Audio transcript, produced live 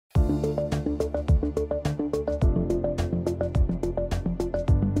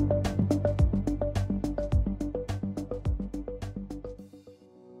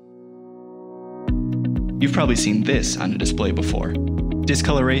You've probably seen this on a display before.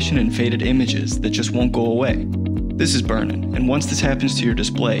 Discoloration and faded images that just won't go away. This is burn-in, and once this happens to your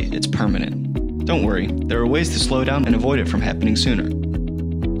display, it's permanent. Don't worry, there are ways to slow down and avoid it from happening sooner.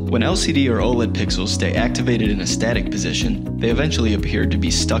 When LCD or OLED pixels stay activated in a static position, they eventually appear to be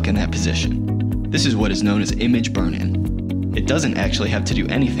stuck in that position. This is what is known as image burn-in. It doesn't actually have to do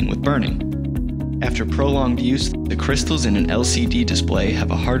anything with burning. After prolonged use, the crystals in an LCD display have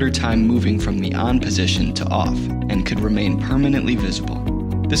a harder time moving from the on position to off, and could remain permanently visible.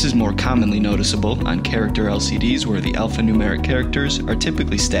 This is more commonly noticeable on character LCDs where the alphanumeric characters are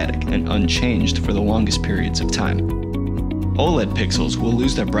typically static and unchanged for the longest periods of time. OLED pixels will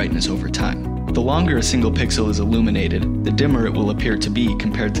lose their brightness over time. The longer a single pixel is illuminated, the dimmer it will appear to be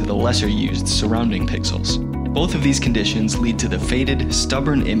compared to the lesser used surrounding pixels. Both of these conditions lead to the faded,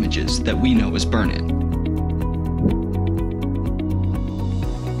 stubborn images that we know as burn-in.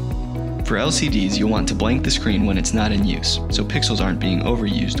 For LCDs, you'll want to blank the screen when it's not in use, so pixels aren't being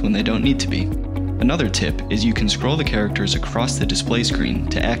overused when they don't need to be. Another tip is you can scroll the characters across the display screen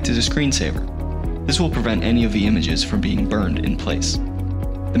to act as a screensaver. This will prevent any of the images from being burned in place.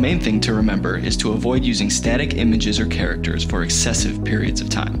 The main thing to remember is to avoid using static images or characters for excessive periods of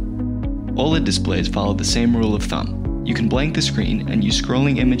time. OLED displays follow the same rule of thumb. You can blank the screen and use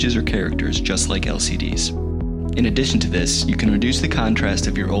scrolling images or characters just like LCDs. In addition to this, you can reduce the contrast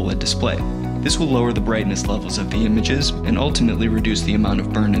of your OLED display. This will lower the brightness levels of the images and ultimately reduce the amount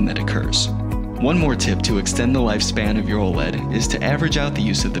of burn-in that occurs. One more tip to extend the lifespan of your OLED is to average out the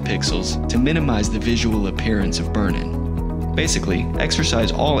use of the pixels to minimize the visual appearance of burn-in. Basically,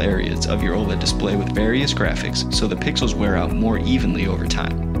 exercise all areas of your OLED display with various graphics so the pixels wear out more evenly over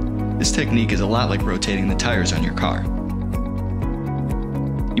time. This technique is a lot like rotating the tires on your car.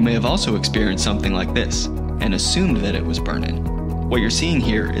 You may have also experienced something like this and assumed that it was burn-in. What you're seeing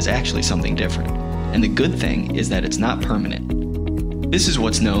here is actually something different, and the good thing is that it's not permanent. This is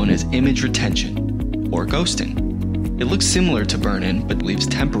what's known as image retention, or ghosting. It looks similar to burn-in, but leaves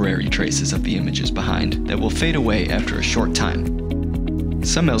temporary traces of the images behind that will fade away after a short time.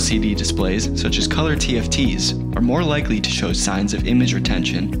 Some LCD displays, such as color TFTs, are more likely to show signs of image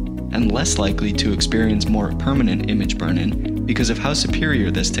retention and less likely to experience more permanent image burn-in because of how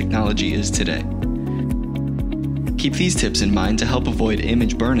superior this technology is today. Keep these tips in mind to help avoid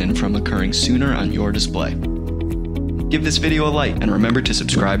image burn-in from occurring sooner on your display. Give this video a like and remember to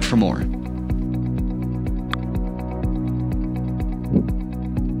subscribe for more.